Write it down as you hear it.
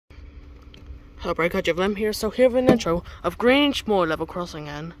Breakout Lim here. So here with an intro of Grangemore level crossing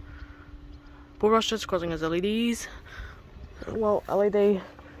and Bull Rushers crossing as LEDs. Well, LED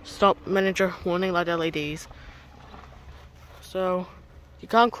stop manager warning light LEDs. So you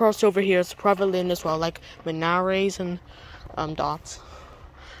can't cross over here. It's a private lane as well, like Minares and dots.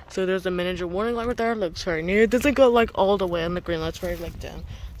 So there's a manager warning light right there. Looks very near. It doesn't go like all the way, and the green light's very like down.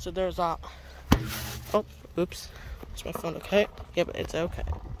 So there's that. Oh, oops. Is my phone okay? Yeah, but it's okay.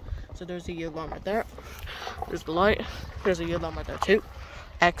 So there's a yield alarm right there. There's the light. There's a yield alarm right there too.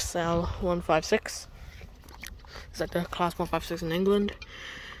 XL156. It's like the class 156 in England.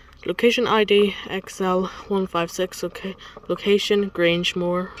 Location ID XL156. Okay. Location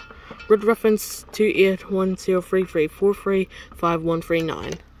Grangemore. Road reference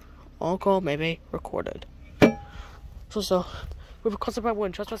 281033435139. All call may be recorded. So we've crossed by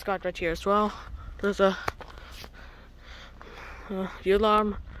one trespass guard right here as well. There's a yield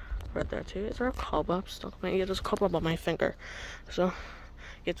alarm right there too. Is there a cobweb stuck? Yeah, there's a cobweb on my finger. So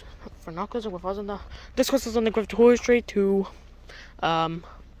it's for knuckles and with us on the this crosses on the Victoria Street to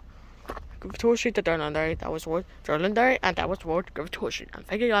Victoria Street to Durlandary. That was road Durlandary, and that was road Victoria Street. And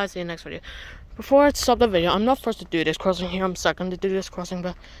thank you guys. See you next video. Before I stop the video, I'm not first to do this crossing here. I'm second to do this crossing,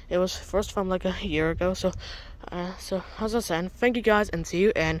 but it was first filmed like a year ago. So as I said, thank you guys, and see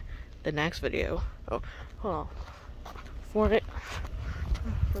you in the next video. Oh, hold on. For it,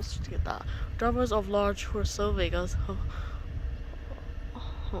 let's get that. Drivers of large or slow vehicles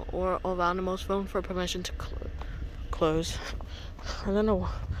or of animals phone for permission to close. I don't know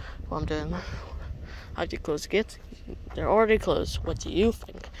what I'm doing. How do you close the gates? They're already closed. What do you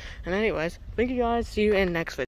think? And anyways, thank you guys. See you in the next video.